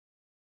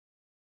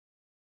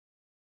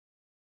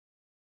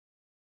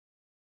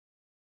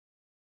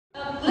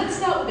Let's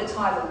start with the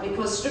title,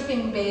 because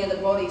stripping bare the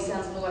body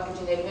sounds more like a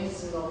Jeanette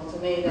Winterson novel to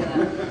me than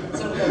a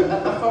sort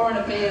of a foreign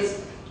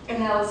affairs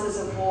analysis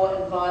of war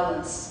and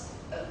violence.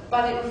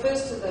 But it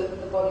refers to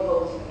the body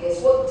holding, I guess.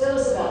 Tell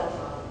us about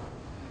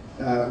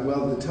the title.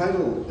 Well, the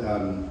title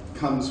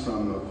comes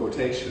from a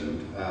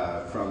quotation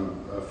from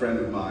a friend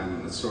of mine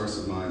and a source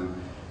of mine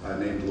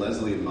named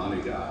Leslie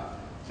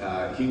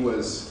Monigat. He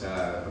was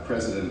a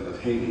president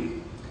of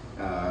Haiti.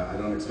 I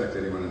don't expect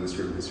anyone in this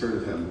room has heard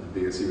of him,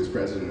 because he was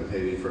president of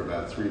Haiti for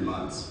about 3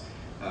 months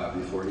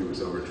before he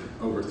was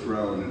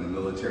overthrown in a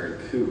military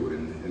coup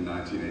in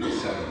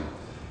 1987.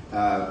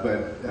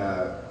 But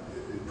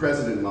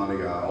President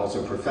Monigat,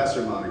 also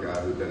Professor Monigat,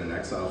 who had been in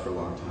exile for a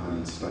long time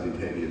and studied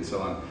Haiti and so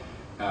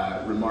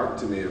on, remarked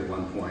to me at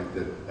one point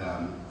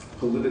that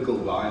political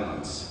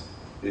violence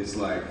is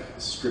like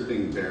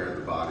stripping bare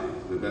the body.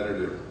 The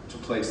better to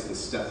place the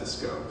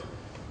stethoscope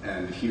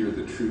and hear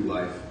the true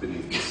life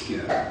beneath the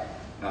skin.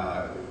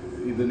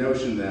 The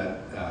notion that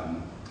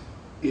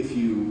if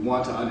you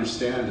want to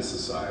understand a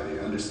society,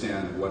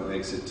 understand what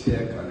makes it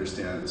tick,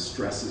 understand the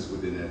stresses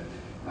within it,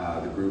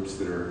 the groups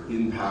that are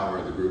in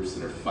power, the groups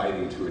that are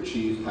fighting to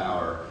achieve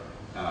power,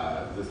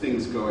 the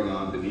things going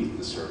on beneath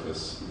the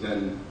surface,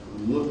 then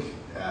look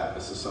at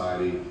a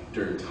society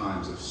during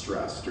times of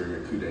stress, during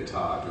a coup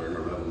d'etat, during a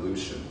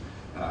revolution,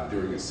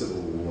 during a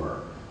civil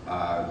war,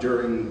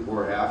 during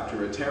or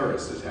after a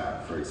terrorist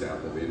attack, for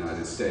example, the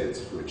United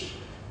States, which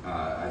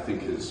I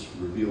think has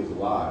revealed a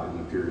lot in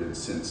the period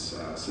since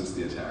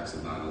the attacks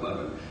of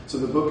 9/11. So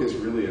the book is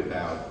really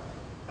about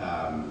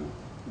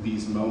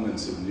these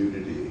moments of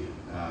nudity,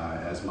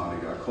 as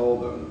Monigat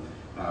called them,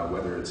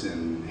 whether it's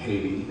in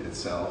Haiti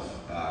itself,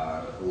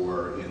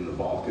 or in the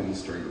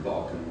Balkans during the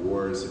Balkan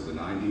Wars of the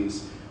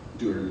 90s,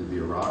 during the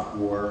Iraq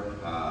War,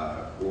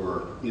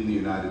 or in the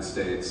United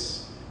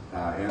States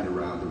and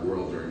around the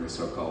world during the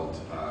so-called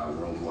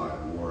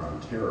worldwide war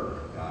on terror,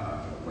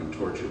 when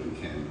torture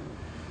became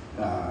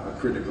a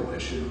critical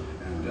issue.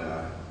 And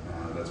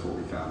that's what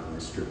we found when we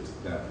stripped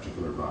that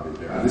particular body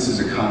bare. This is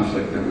a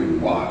conflict that we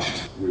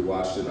watched. We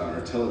watched it on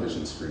our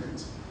television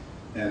screens.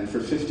 And for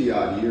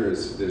 50-odd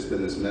years, there's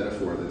been this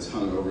metaphor that's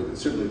hung over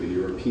certainly the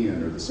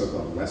European or the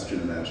so-called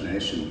Western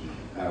imagination,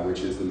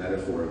 which is the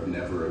metaphor of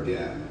never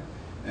again.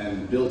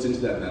 And built into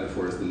that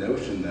metaphor is the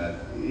notion that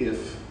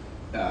if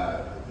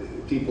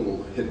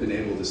people had been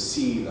able to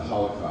see the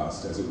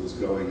Holocaust as it was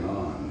going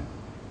on,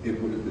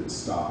 it would have been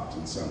stopped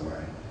in some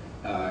way.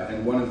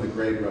 And one of the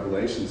great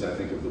revelations, I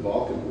think, of the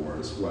Balkan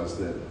Wars was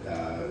that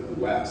the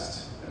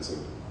West, as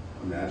an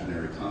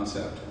imaginary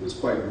concept, was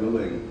quite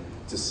willing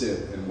to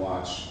sit and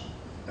watch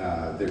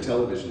their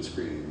television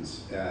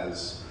screens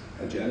as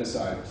a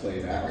genocide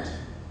played out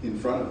in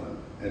front of them.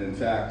 And in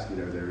fact,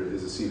 there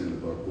is a scene in the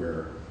book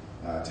where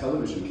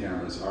television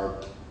cameras are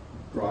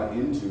brought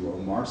into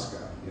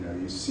Omarska.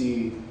 You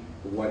see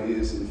what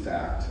is in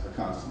fact a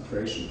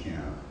concentration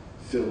camp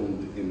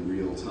filmed in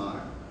real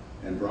time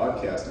and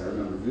broadcast. I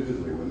remember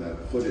vividly when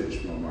that footage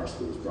from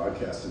Omarska was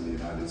broadcast in the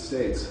United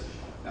States.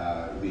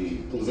 The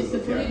political Is this the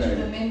footage campaign,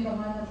 of the men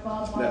behind the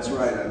barbed wire? That's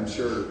right. I'm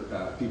sure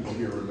people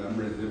here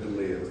remember it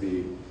vividly of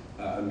the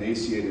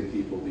emaciated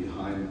people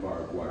behind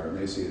barbed wire,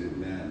 emaciated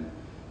men.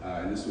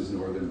 And this was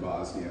northern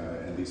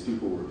Bosnia, and these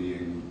people were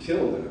being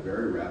killed at a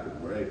very rapid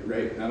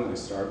rate, not only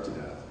starved to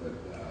death, but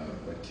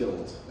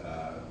killed,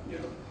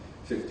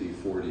 50,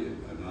 40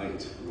 a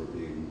night, were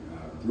being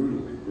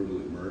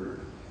brutally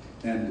murdered.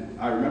 And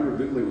I remember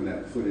vividly when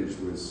that footage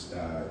was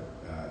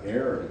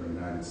aired in the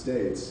United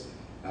States.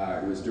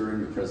 It was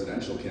during the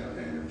presidential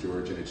campaign of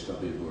George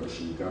H.W. Bush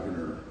and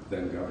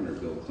then Governor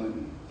Bill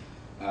Clinton.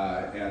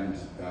 And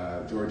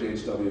George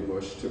H.W.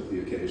 Bush took the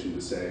occasion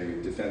to say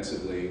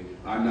defensively,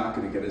 I'm not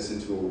going to get us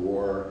into a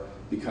war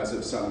because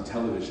of some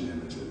television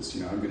images.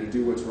 I'm going to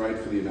do what's right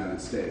for the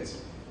United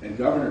States. And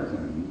Governor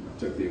Clinton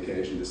took the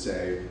occasion to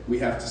say, we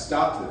have to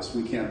stop this.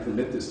 We can't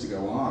permit this to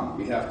go on.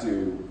 We have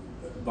to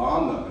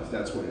bomb them if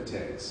that's what it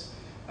takes.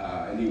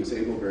 And he was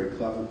able very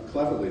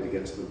cleverly to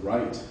get to the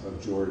right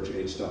of George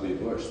H.W.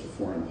 Bush, the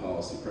foreign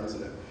policy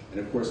president.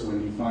 And of course,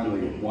 when he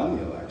finally won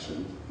the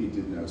election, he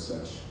did no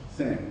such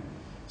thing.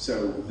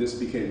 So this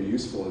became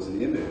useful as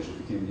an image,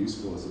 it became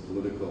useful as a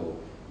political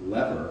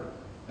lever,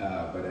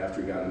 but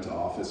after he got into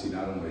office, he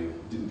not only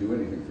didn't do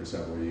anything for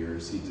several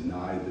years, he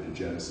denied that a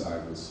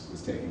genocide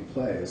was taking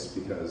place,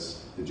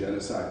 because the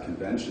Genocide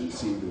Convention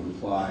seemed to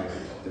imply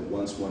that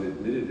once one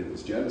admitted it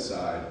was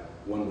genocide,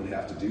 one would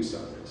have to do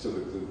something. So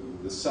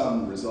the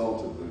sum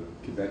result of the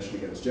Convention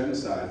Against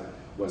Genocide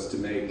was to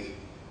make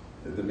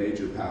the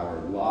major power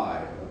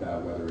lie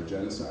about whether a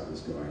genocide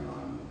was going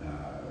on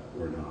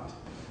or not.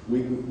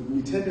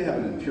 We tend to have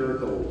an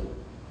empirical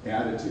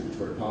attitude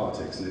toward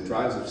politics, and it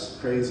drives us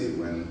crazy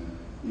when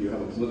you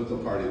have a political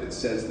party that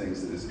says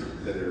things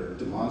that are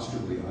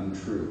demonstrably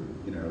untrue.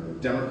 The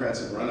Democrats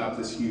have run up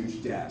this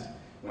huge debt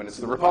when it's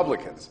the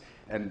Republicans.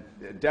 And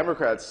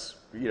Democrats,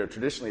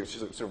 traditionally have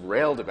sort of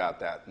railed about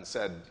that and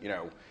said,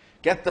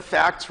 get the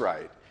facts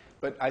right.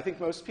 But I think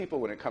most people,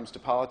 when it comes to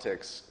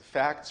politics,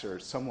 facts are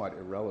somewhat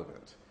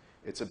irrelevant.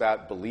 It's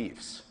about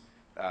beliefs.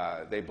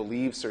 they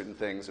believe certain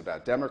things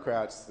about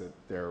Democrats, that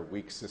they're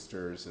weak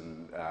sisters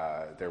and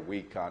they're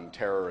weak on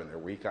terror and they're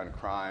weak on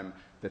crime,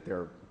 that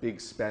they're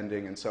big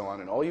spending and so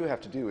on. And all you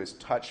have to do is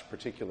touch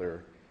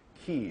particular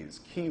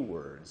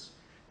keywords,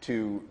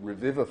 to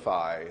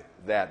revivify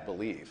that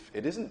belief.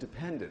 It isn't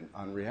dependent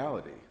on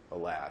reality,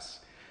 alas.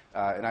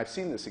 And I've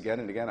seen this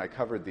again and again. I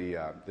covered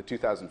the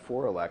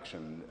 2004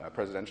 election,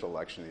 presidential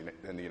election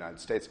in the United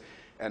States,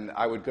 and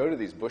I would go to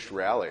these Bush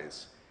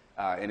rallies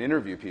and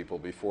interview people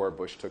before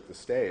Bush took the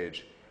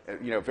stage.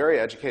 Very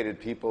educated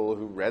people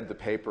who read the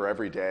paper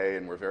every day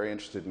and were very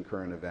interested in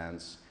current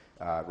events,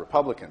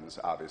 Republicans,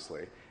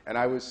 obviously. And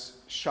I was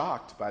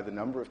shocked by the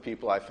number of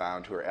people I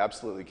found who are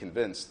absolutely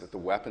convinced that the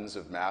weapons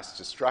of mass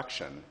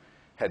destruction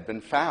had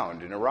been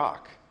found in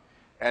Iraq.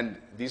 And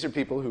these are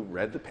people who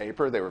read the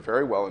paper, they were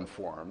very well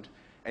informed,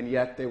 and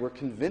yet they were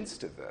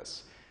convinced of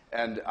this.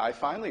 And I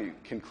finally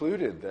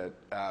concluded that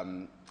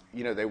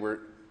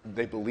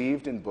they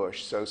believed in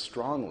Bush so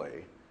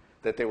strongly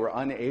that they were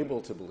unable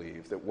to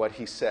believe that what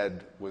he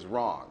said was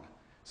wrong.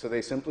 So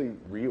they simply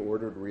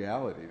reordered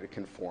reality to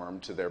conform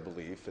to their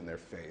belief and their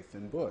faith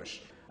in Bush.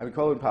 I mean,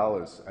 Colin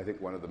Powell is, I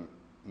think, one of the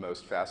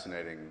most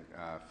fascinating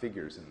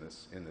figures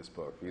in this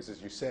book, because,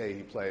 as you say,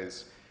 he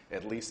plays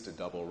at least a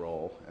double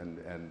role, and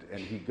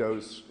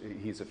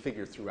he's a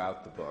figure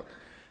throughout the book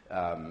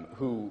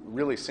who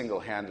really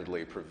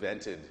single-handedly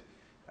prevented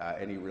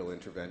any real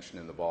intervention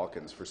in the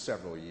Balkans for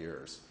several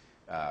years.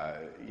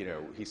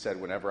 He said,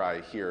 whenever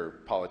I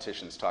hear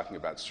politicians talking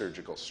about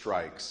surgical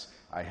strikes,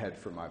 I head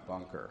for my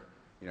bunker.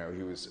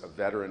 He was a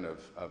veteran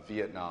of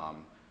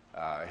Vietnam,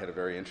 had a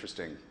very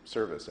interesting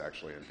service,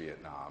 actually, in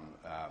Vietnam,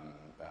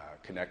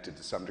 connected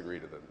to some degree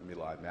to the My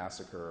Lai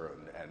massacre,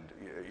 and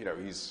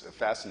he's a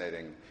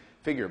fascinating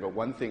figure. But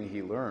one thing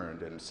he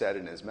learned and said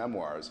in his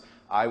memoirs,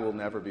 I will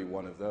never be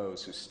one of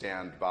those who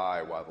stand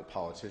by while the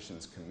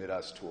politicians commit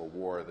us to a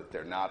war that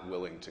they're not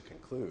willing to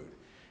conclude.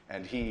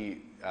 And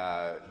he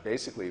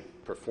basically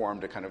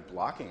performed a kind of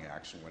blocking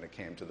action when it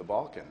came to the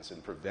Balkans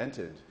and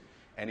prevented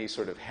any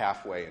sort of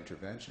halfway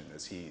intervention,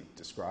 as he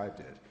described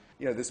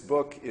it. This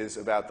book is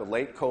about the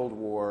late Cold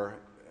War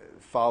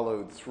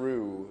followed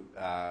through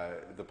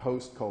the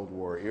post-Cold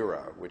War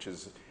era, which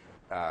is,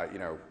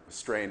 a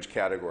strange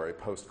category,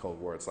 post-Cold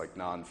War. It's like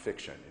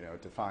nonfiction,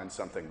 to find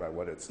something by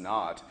what it's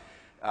not,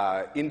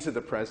 into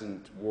the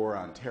present war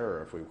on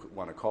terror, if we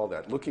want to call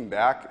that. Looking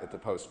back at the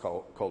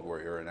post-Cold War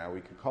era now,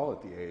 we could call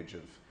it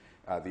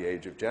the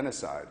age of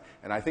genocide.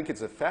 And I think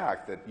it's a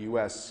fact that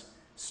U.S.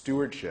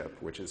 stewardship,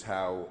 which is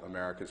how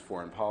America's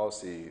foreign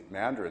policy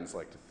mandarins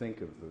like to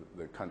think of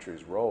the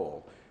country's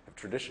role, have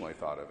traditionally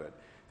thought of it.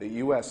 The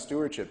U.S.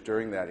 stewardship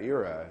during that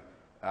era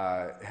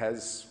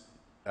has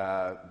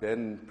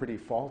been pretty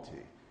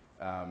faulty.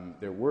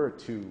 There were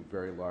two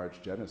very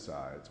large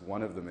genocides,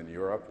 one of them in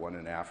Europe, one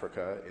in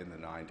Africa in the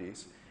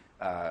 90s.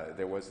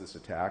 There was this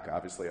attack,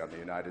 obviously, on the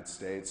United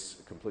States,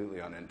 completely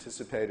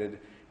unanticipated.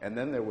 And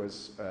then there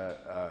was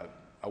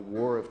a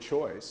war of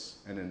choice,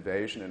 an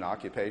invasion and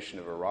occupation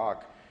of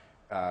Iraq,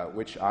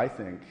 which I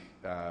think,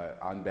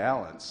 on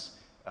balance,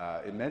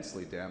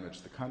 immensely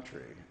damaged the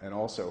country and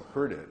also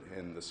hurt it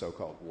in the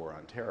so-called war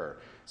on terror.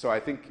 So I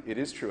think it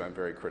is true I'm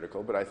very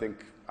critical, but I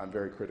think I'm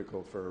very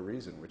critical for a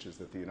reason, which is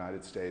that the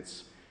United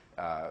States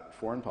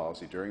foreign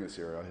policy during this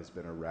era has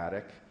been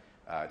erratic,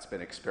 it's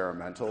been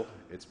experimental,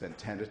 it's been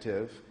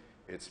tentative,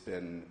 it's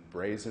been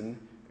brazen,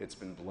 it's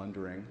been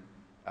blundering,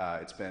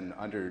 it's been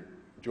under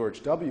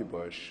George W.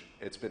 Bush,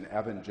 it's been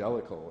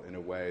evangelical in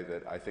a way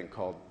that I think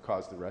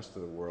caused the rest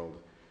of the world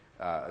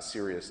a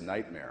serious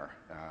nightmare,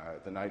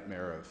 the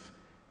nightmare of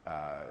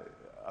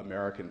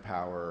American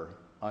power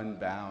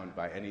unbound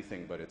by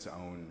anything but its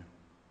own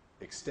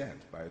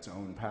extent, by its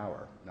own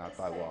power, not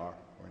by law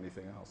or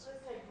anything else.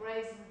 Let's take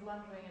brazen,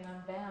 blundering, and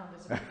unbound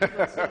as a pretty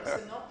good sort of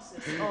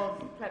synopsis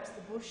of perhaps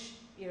the Bush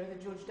era,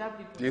 the George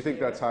W. Bush Do you think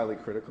era. that's highly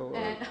critical? I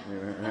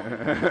want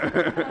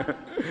to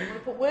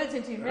put words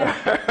into your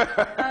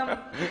mouth.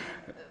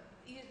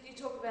 You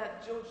talk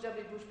about George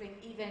W. Bush being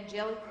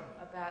evangelical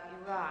about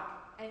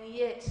Iraq, and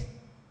yet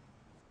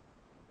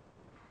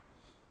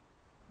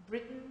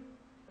Britain,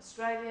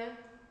 Australia,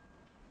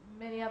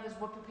 many others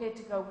were prepared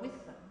to go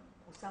with them,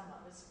 or some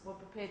others were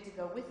prepared to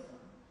go with them.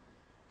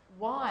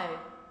 Why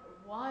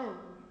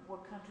were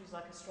countries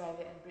like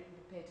Australia and Britain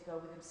prepared to go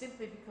with them?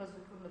 Simply because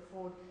we couldn't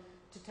afford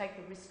to take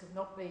the risk of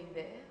not being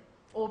there,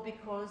 or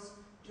because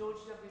George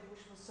W.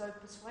 Bush was so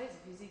persuasive,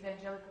 his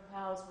evangelical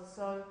powers were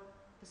so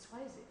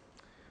persuasive?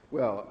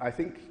 Well, I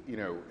think,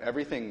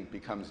 everything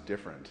becomes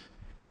different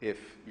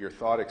if your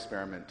thought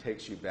experiment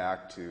takes you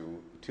back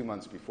to 2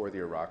 months before the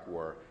Iraq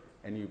War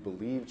and you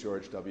believe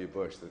George W.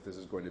 Bush that this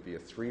is going to be a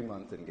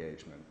 3-month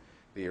engagement.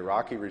 The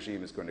Iraqi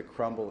regime is going to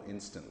crumble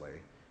instantly.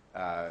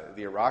 The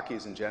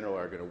Iraqis in general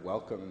are going to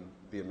welcome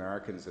the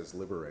Americans as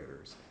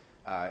liberators.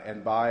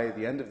 And by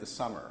the end of the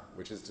summer,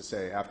 which is to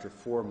say after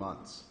 4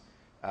 months,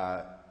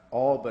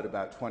 all but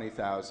about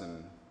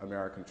 20,000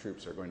 American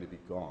troops are going to be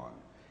gone.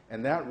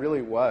 And that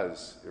really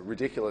was,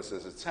 ridiculous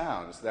as it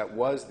sounds, that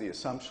was the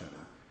assumption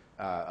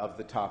of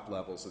the top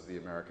levels of the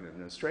American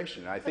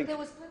administration. And I think there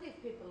was plenty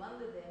of people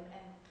under them,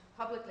 and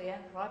publicly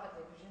and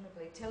privately,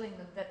 presumably, telling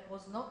them that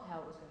was not how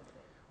it was going to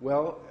be.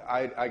 Well,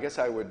 I guess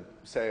I would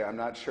say I'm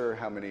not sure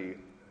how many.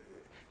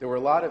 There were a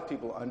lot of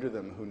people under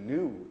them who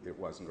knew it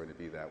wasn't going to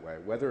be that way.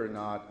 Whether or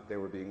not they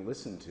were being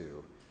listened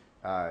to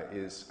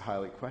is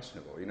highly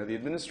questionable. You know, the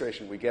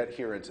administration, we get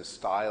here into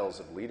styles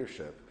of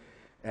leadership,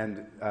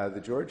 and the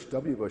George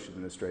W. Bush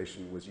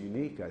administration was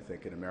unique, I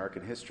think, in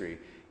American history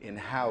in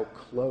how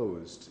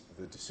closed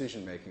the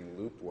decision-making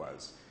loop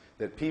was.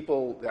 That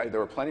people, there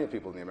were plenty of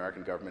people in the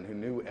American government who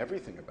knew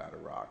everything about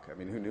Iraq. I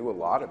mean, who knew a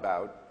lot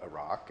about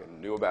Iraq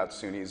and knew about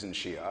Sunnis and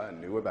Shia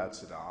and knew about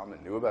Saddam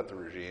and knew about the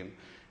regime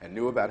and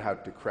knew about how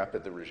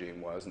decrepit the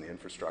regime was and the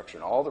infrastructure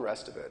and all the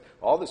rest of it.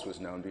 All this was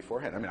known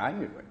beforehand. I mean, I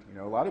knew it. You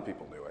know, a lot of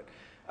people knew it.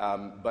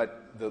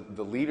 But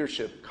the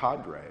leadership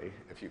cadre,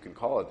 if you can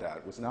call it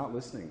that, was not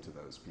listening to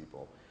those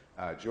people.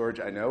 George,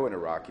 I know an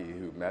Iraqi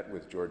who met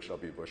with George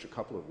W. Bush a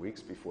couple of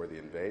weeks before the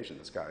invasion,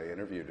 this guy I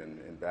interviewed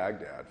in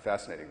Baghdad,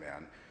 fascinating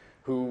man,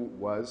 who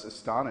was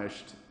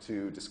astonished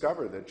to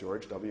discover that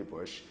George W.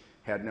 Bush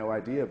had no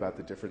idea about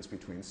the difference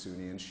between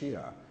Sunni and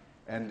Shia.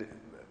 And,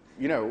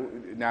 you know,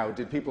 now,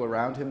 did people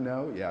around him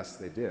know? Yes,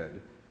 they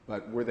did.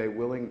 But were they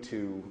willing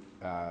to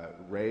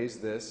raise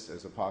this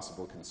as a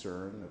possible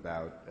concern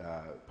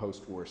about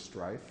post-war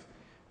strife?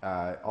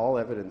 All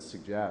evidence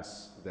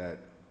suggests that,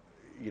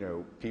 you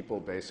know, people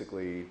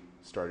basically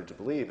started to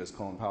believe, as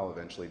Colin Powell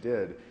eventually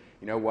did,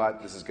 you know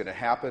what, this is going to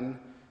happen.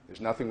 There's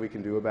nothing we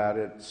can do about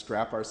it.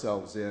 Strap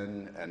ourselves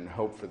in and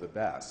hope for the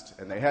best.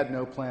 And they had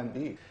no plan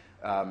B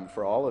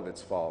for all of its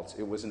faults.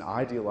 It was an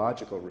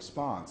ideological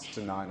response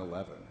to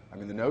 9/11. I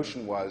mean, the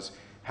notion was,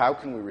 how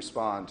can we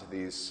respond to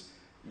these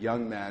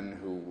young men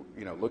who,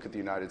 you know, look at the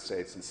United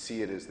States and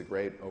see it as the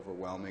great,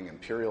 overwhelming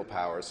imperial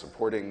power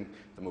supporting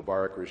the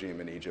Mubarak regime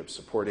in Egypt,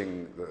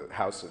 supporting the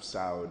House of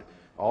Saud,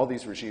 all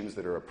these regimes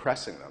that are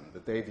oppressing them,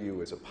 that they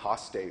view as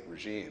apostate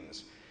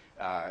regimes.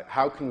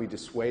 How can we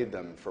dissuade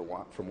them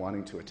from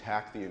wanting to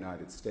attack the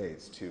United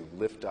States, to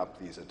lift up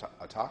these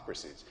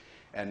autocracies?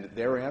 And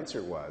their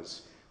answer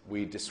was,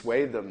 we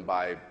dissuade them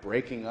by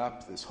breaking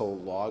up this whole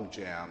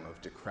logjam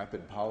of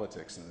decrepit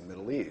politics in the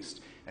Middle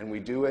East. And we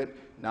do it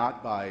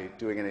not by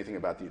doing anything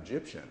about the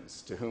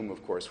Egyptians, to whom,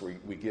 of course,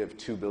 we give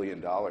 $2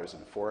 billion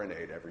in foreign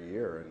aid every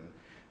year,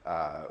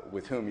 and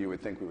with whom you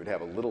would think we would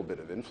have a little bit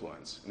of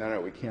influence. No,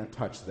 we can't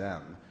touch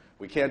them.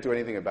 We can't do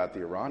anything about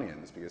the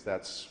Iranians because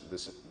that's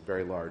this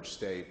very large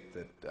state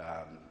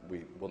that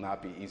we will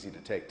not be easy to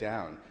take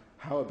down.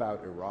 How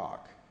about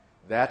Iraq?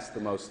 That's the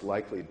most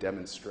likely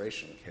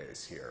demonstration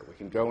case here. We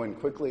can go in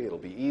quickly, it'll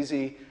be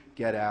easy,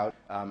 get out.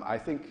 I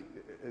think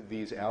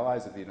these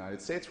allies of the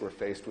United States were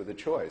faced with a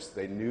choice.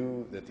 They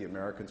knew that the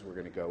Americans were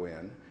going to go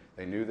in.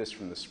 They knew this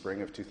from the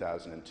spring of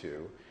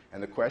 2002.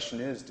 And the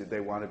question is, did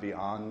they want to be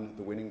on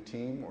the winning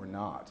team or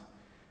not?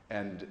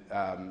 And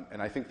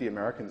I think the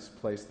Americans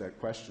placed that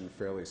question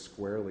fairly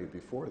squarely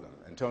before them.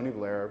 And Tony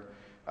Blair,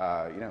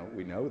 you know,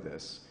 we know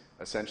this,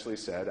 essentially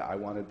said, I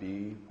want to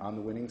be on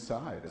the winning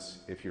side.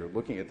 If you're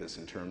looking at this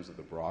in terms of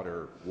the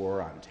broader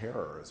war on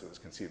terror, as it was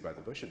conceived by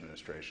the Bush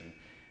administration,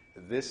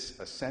 this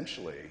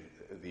essentially,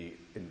 the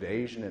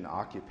invasion and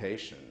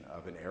occupation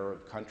of an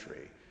Arab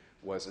country,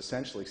 was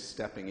essentially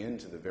stepping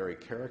into the very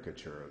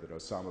caricature that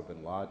Osama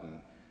bin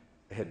Laden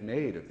had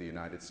made of the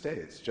United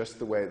States, just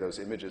the way those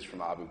images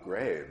from Abu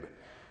Ghraib,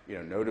 you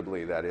know,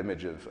 notably that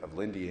image of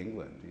Lindy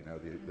England, you know,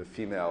 the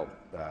female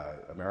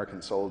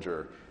American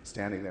soldier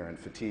standing there in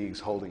fatigues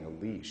holding a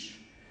leash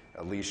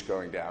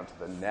going down to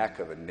the neck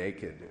of a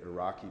naked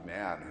Iraqi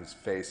man whose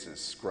face is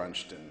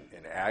scrunched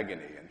in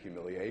agony and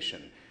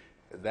humiliation.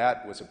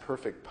 That was a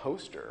perfect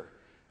poster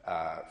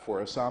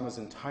for Osama's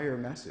entire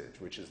message,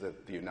 which is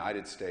that the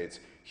United States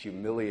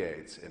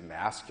humiliates,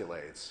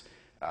 emasculates,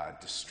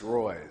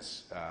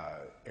 destroys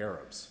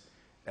Arabs.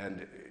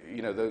 And,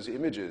 you know, those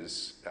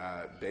images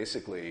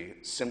basically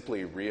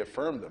simply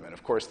reaffirmed them. And,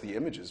 of course, the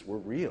images were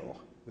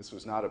real. This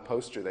was not a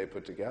poster they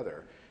put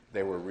together.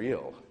 They were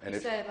real. And you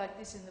say it like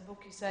this in the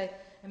book. You say,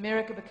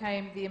 America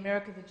became the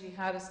America the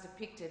jihadists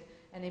depicted,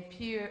 an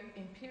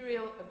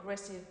imperial,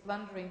 aggressive,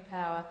 blundering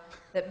power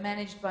that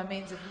managed by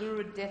means of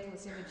lurid,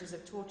 deathless images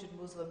of tortured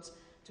Muslims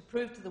to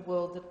prove to the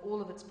world that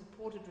all of its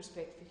purported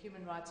respect for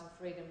human rights and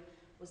freedom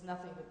was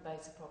nothing but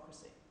base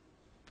hypocrisy.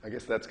 I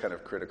guess that's kind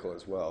of critical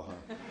as well,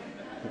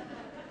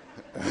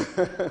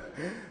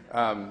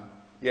 huh?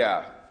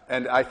 Yeah,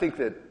 and I think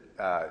that,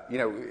 you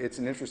know, it's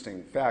an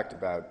interesting fact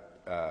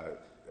about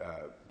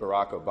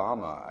Barack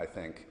Obama, I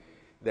think,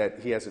 that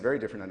he has a very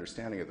different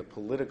understanding of the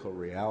political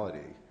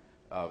reality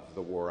of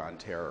the war on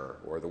terror,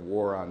 or the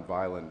war on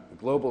the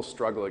global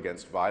struggle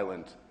against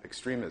violent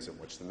extremism,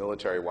 which the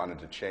military wanted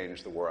to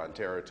change the war on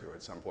terror to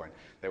at some point.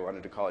 They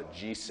wanted to call it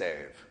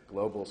GSAVE,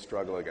 Global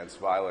Struggle Against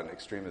Violent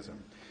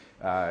Extremism.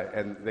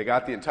 And they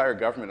got the entire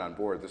government on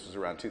board. This was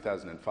around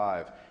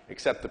 2005,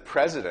 except the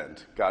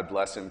president, God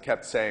bless him,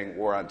 kept saying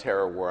war on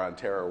terror, war on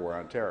terror, war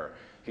on terror.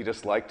 He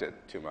just liked it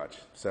too much.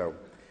 So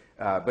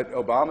But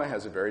Obama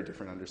has a very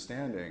different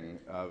understanding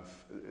of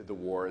the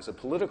war as a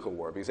political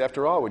war, because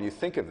after all, when you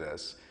think of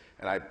this,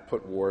 and I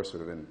put war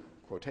sort of in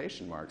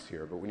quotation marks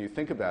here, but when you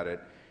think about it,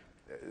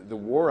 the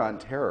war on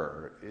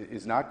terror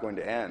is not going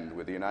to end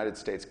with the United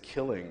States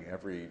killing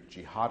every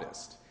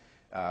jihadist.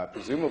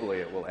 Presumably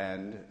it will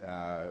end,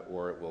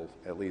 or it will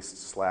at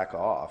least slack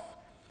off,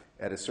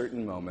 at a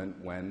certain moment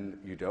when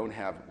you don't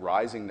have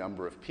rising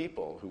number of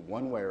people who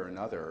one way or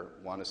another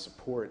want to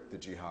support the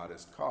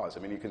jihadist cause. I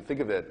mean, you can think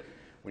of it,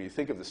 when you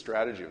think of the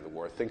strategy of the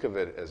war, think of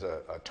it as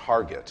a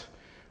target,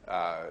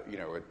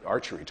 an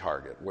archery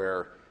target,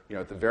 where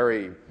at the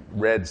very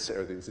red, is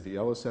it the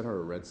yellow center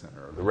or red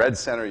center? The red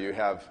center, you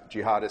have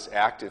jihadist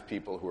active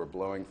people who are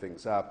blowing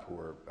things up, who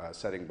are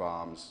setting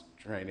bombs,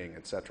 training,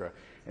 etc.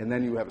 And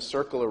then you have a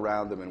circle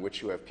around them in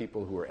which you have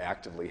people who are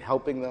actively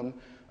helping them,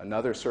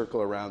 another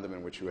circle around them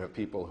in which you have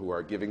people who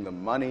are giving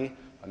them money,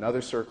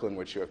 another circle in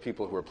which you have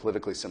people who are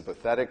politically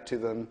sympathetic to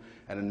them,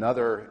 and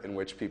another in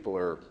which people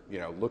are,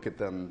 look at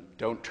them,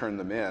 don't turn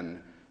them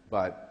in,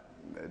 but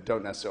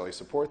don't necessarily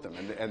support them.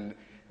 And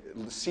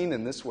seen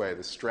in this way,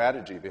 the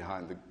strategy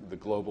behind the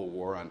global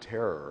war on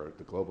terror, or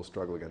the global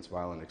struggle against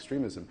violent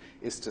extremism,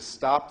 is to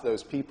stop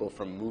those people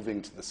from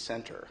moving to the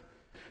center.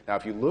 Now,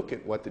 if you look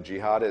at what the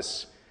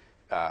jihadists,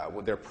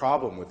 their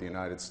problem with the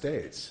United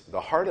States, the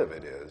heart of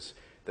it is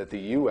that the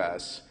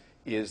U.S.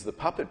 is the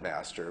puppet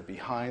master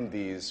behind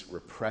these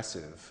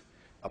repressive,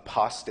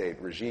 apostate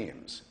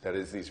regimes. That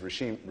is, these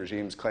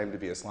regimes claim to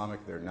be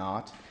Islamic, they're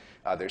not.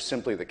 They're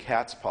simply the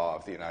cat's paw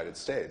of the United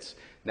States.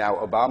 Now,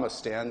 Obama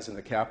stands in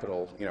the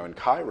Capitol, in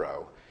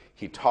Cairo.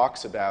 He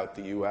talks about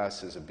the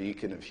U.S. as a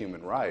beacon of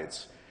human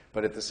rights,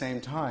 but at the same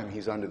time,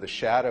 he's under the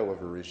shadow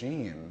of a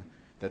regime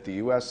that the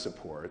U.S.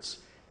 supports,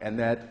 and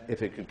that,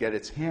 if it could get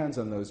its hands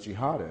on those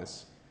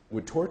jihadists,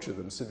 would torture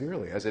them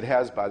severely, as it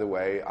has, by the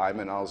way,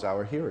 Ayman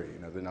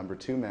al-Zawahiri, the number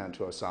 2 man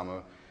to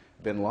Osama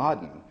bin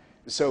Laden.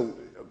 So,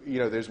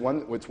 it's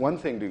one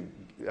thing to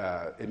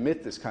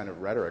admit this kind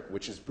of rhetoric,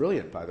 which is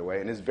brilliant, by the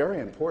way, and is very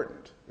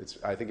important.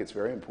 I think it's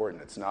very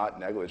important. It's not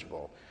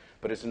negligible.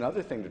 But it's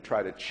another thing to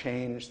try to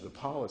change the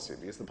policy,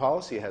 because the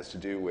policy has to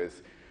do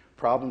with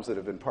problems that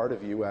have been part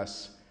of the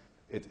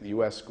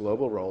U.S.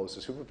 global role as a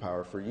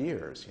superpower for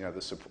years.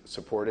 The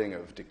supporting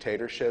of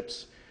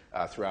dictatorships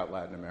throughout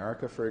Latin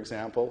America, for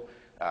example,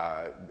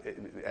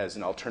 as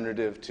an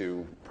alternative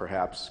to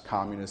perhaps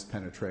communist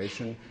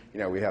penetration.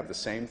 We have the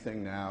same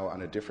thing now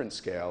on a different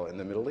scale in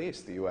the Middle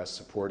East, the U.S.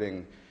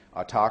 supporting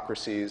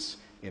autocracies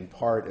in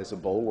part as a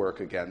bulwark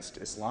against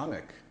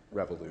Islamic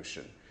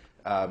revolution.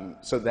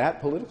 So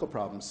that political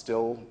problem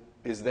still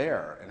is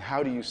there, and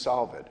how do you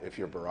solve it if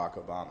you're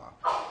Barack Obama?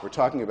 We're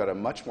talking about a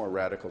much more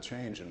radical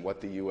change in how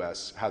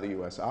the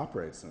U.S.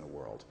 operates in the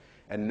world,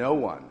 and no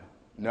one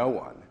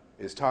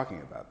is talking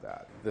about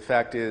that. The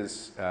fact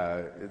is,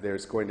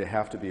 there's going to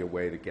have to be a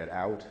way to get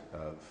out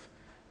of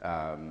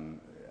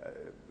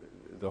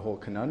the whole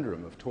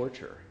conundrum of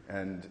torture.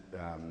 And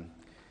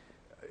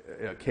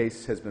a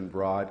case has been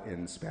brought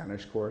in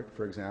Spanish court,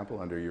 for example,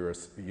 under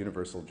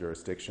universal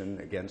jurisdiction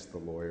against the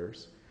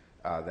lawyers.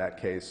 That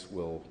case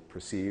will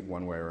proceed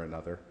one way or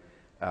another.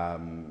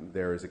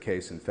 There is a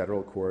case in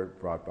federal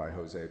court brought by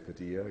Jose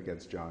Padilla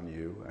against John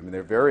Yoo. I mean,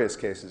 there are various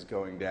cases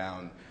going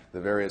down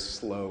the various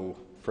slow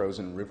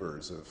frozen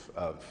rivers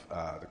of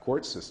the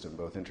court system,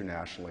 both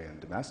internationally and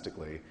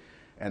domestically.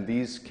 And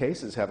these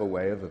cases have a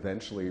way of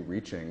eventually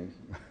reaching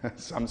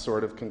some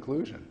sort of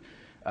conclusion.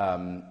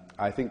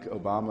 I think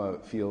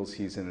Obama feels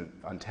he's in an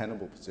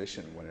untenable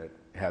position when it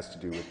has to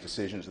do with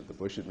decisions that the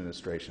Bush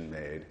administration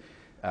made.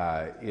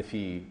 If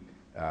he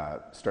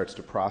starts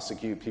to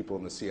prosecute people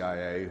in the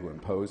CIA who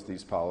imposed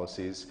these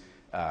policies,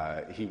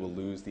 he will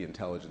lose the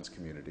intelligence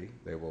community.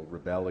 They will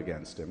rebel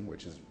against him,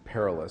 which is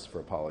perilous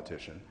for a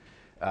politician.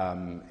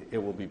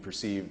 It will be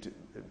perceived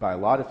by a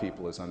lot of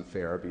people as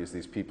unfair because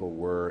these people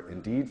were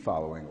indeed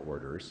following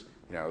orders.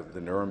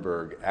 The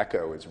Nuremberg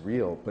echo is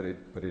real, but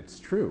it's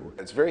true.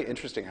 It's very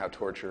interesting how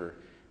torture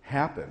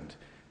happened.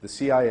 The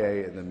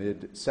CIA in the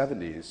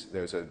mid-'70s,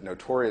 there's a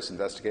notorious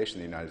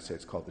investigation in the United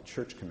States called the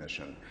Church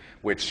Commission,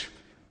 which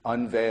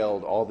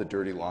unveiled all the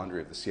dirty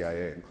laundry of the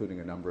CIA, including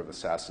a number of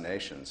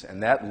assassinations.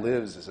 And that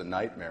lives as a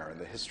nightmare in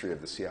the history of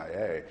the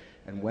CIA.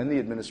 And when the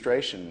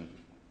administration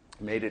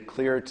made it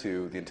clear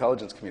to the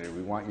intelligence community,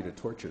 we want you to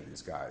torture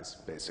these guys,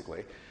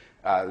 basically,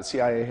 the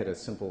CIA had a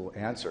simple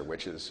answer,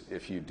 which is,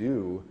 if you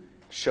do,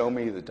 show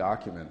me the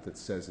document that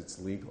says it's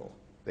legal.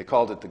 They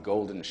called it the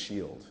Golden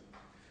Shield.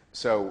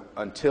 So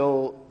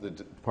until the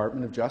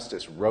Department of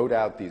Justice wrote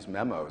out these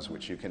memos,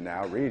 which you can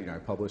now read, I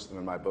published them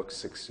in my book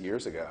 6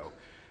 years ago,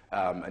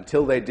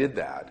 until they did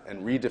that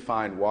and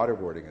redefined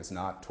waterboarding as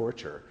not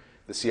torture,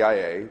 the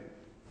CIA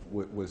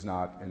was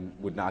not and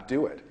would not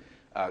do it.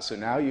 So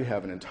now you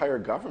have an entire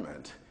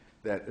government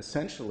that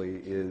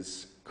essentially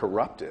is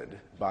corrupted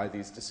by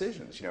these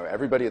decisions.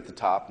 Everybody at the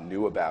top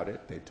knew about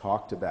it. They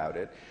talked about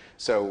it.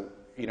 So,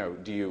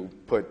 do you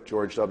put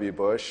George W.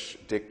 Bush,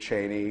 Dick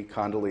Cheney,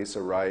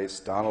 Condoleezza Rice,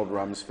 Donald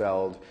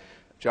Rumsfeld,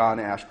 John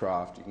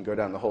Ashcroft, you can go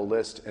down the whole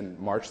list and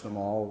march them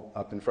all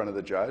up in front of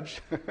the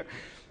judge?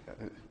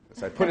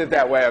 As I put it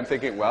that way, I'm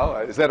thinking, well,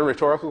 is that a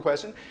rhetorical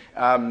question?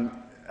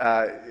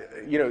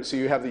 You know, so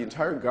you have the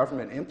entire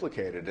government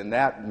implicated, and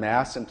that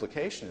mass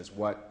implication is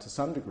what, to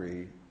some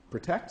degree,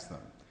 protects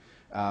them.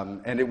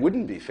 And it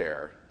wouldn't be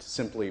fair to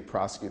simply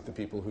prosecute the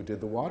people who did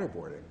the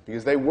waterboarding,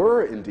 because they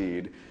were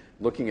indeed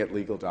looking at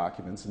legal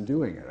documents and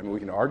doing it. I mean, we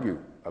can argue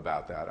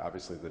about that.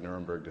 Obviously, the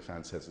Nuremberg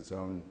defense has its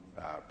own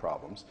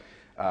problems.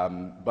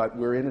 But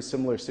we're in a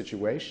similar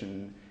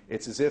situation.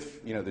 It's as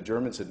if, you know, the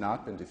Germans had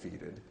not been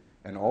defeated,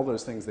 and all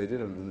those things they did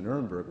under the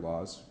Nuremberg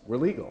laws were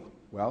legal.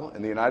 Well,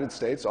 in the United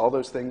States, all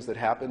those things that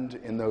happened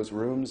in those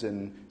rooms,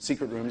 in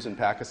secret rooms in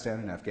Pakistan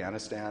and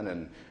Afghanistan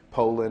and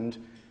Poland,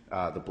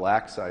 the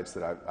black sites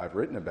that I've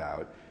written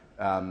about,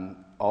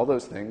 all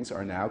those things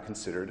are now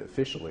considered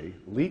officially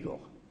legal.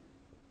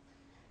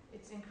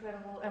 It's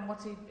incredible, and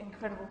what's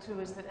incredible too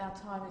is that our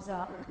time is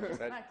up. Mark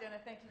Denner,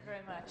 thank you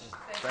very much.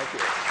 Thank you.